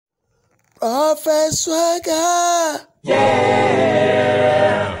Prophet Swaga.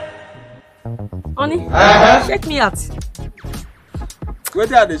 Yeah. Honey, check me out.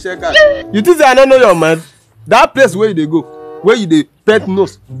 Where are they check out? You think I don't know your man? That place where they go, where you dey pet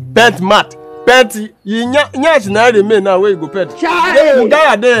nose, pet mat, pet you nyash na remain now where you go pet. They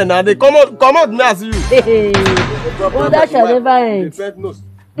die there now. They come out me as you. Oh, that shall never end. Pet nose.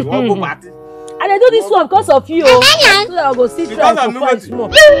 You want go party? And I do this one because of you. So that I go sit down to find small.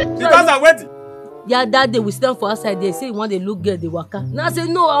 Because I'm waiting. Yeah, that day we stand for outside. They say you want to look girl, they waka. Now I say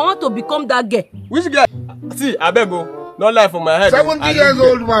no, I want to become that girl. Which girl? See, I beg go. No lie for my head. 70 years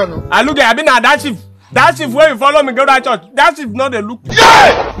old man. I look at I been at that chief. That chief where you follow me go to that church. That chief not the look.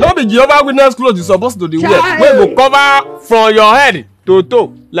 Yeah! No be Jehovah Witness clothes you supposed to wear. Where you go cover from your head to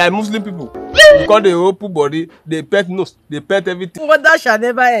toe like Muslim people. Because they open body, they pet nose, they pet everything. What that shall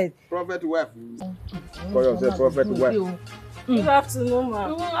never end. Prophet wife. Call yourself prophet wife. Good afternoon,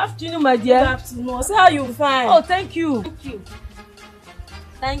 ma'am. Good afternoon, my dear. Good afternoon. See how you fine. Oh, thank you. Thank you.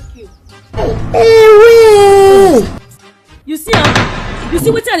 Thank you. You see, you see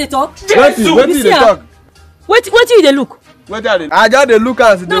wetin I dey talk? Wait till they talk. Wetin you dey look? Wait till they. I just dey look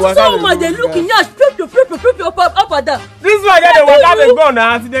and see the Na so much dey look in yansh, up and down. This one just dey waka dey go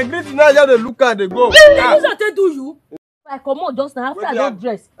now. As they greet now, just dey look and they go. Dey use am take do you? If I comot just now after I don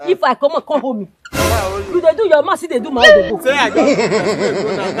dress, if I comot come hold me. You dey do your mouth, see dey do my own dey go. Say I just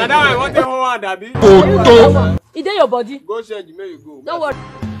go now. Na that one I want to hold hand, abi. E dey your body. Go change, make you go. Don't worry.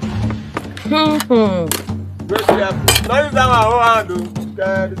 Go see happen. No use that one hold hand o. I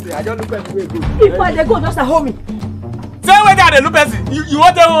just look at the way you go. If I dey go, just hold me. Say wetin I dey look person. You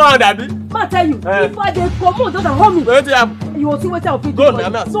want to hold hand, abi? Ma tell you, if I dey comot, just hold me. Wetin happen? You go see wetin I fit do. Go na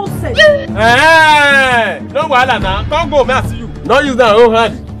me. So set. No wahala na. Come go, me I see you. No use that hold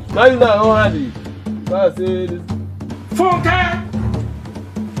hand. No use that hold hand. So I say this. Funke.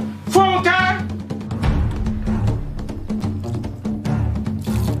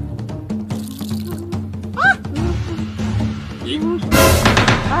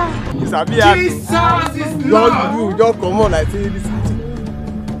 You sabi how Jesus is Lord, Lord. you just come on like say this.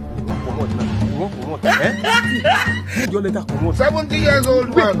 Come on now. You want come on? Just let her come on. 70 years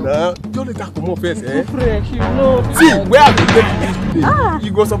old man. Nah, just let her come on first, Fresh, you know. See, where I go take this today?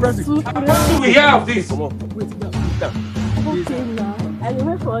 You go surprise me. We hear of this. Come on, wait now, sit down. Okay now, I dey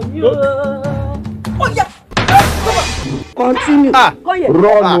wait for you. Oh yeah. Continue. Ah, Come here.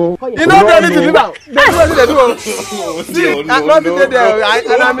 Run. Come you here. know they do now. They do what they do. See, I not be there.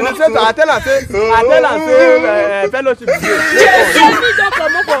 And administrator, I tell her say fellowship. Tell me don't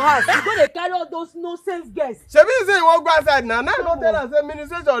come up for house. You go dey carry all those nonsense guests. Shebi you say you wan go outside now. Now no tell her say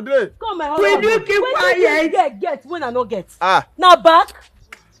administration dey. Come my husband. Will you keep quiet? Get when I no get. Ah, Now back.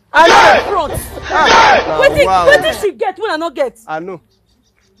 I know. Front. Ah, Wetin she get when I no get? I know.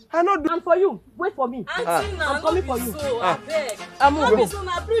 I know. And for you, wait for me. Auntie, now I'm coming for you. So, abeg. I'm No be moving. so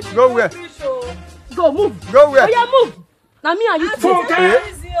na preach. Go where? Go move. Go where? Oh yeah, move. Now me and you together.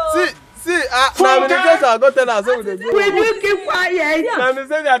 See, na administration I go tell her say we dey go. Will you keep quiet? Na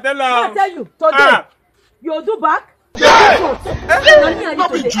administration I tell I her. tell you today. You do back. You do front. Now me and you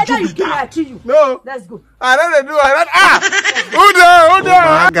today. Either you kill me, I kill you. No, Let's go. I don't dey do. I don't. Ah, who there? Oh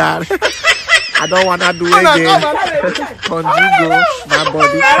my God. I don't wanna do again. Conjugal, my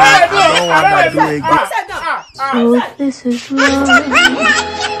body part. I don't wanna do again. Sit down. Oh, this is love.